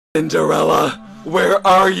Cinderella, where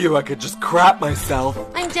are you? I could just crap myself.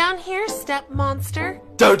 I'm down here, step monster.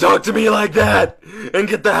 Don't talk to me like that! And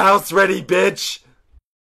get the house ready, bitch!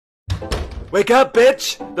 Wake up,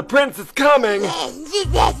 bitch! The prince is coming!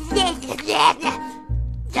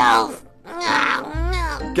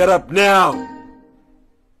 Get up now!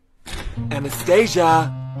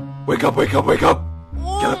 Anastasia! Wake up, wake up, wake up!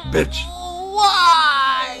 Get up, bitch!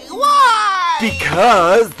 Why? Why?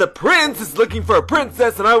 Because the prince is looking for a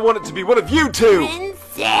princess and I want it to be one of you two!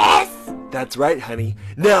 Princess? That's right, honey.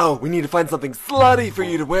 Now, we need to find something slutty for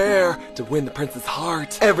you to wear to win the prince's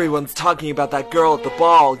heart. Everyone's talking about that girl at the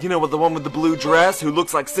ball. You know, the one with the blue dress who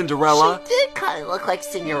looks like Cinderella? She did kind of look like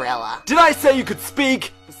Cinderella. Did I say you could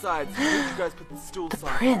speak? Besides, where did you guys put the stool The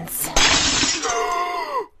sign? prince.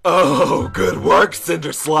 Oh, good work, Cinder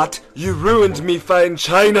Slut. You ruined me fine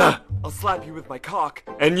china. I'll slap you with my cock.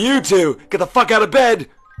 And you two, get the fuck out of bed.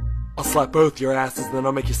 I'll slap both your asses and then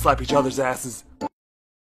I'll make you slap each other's asses.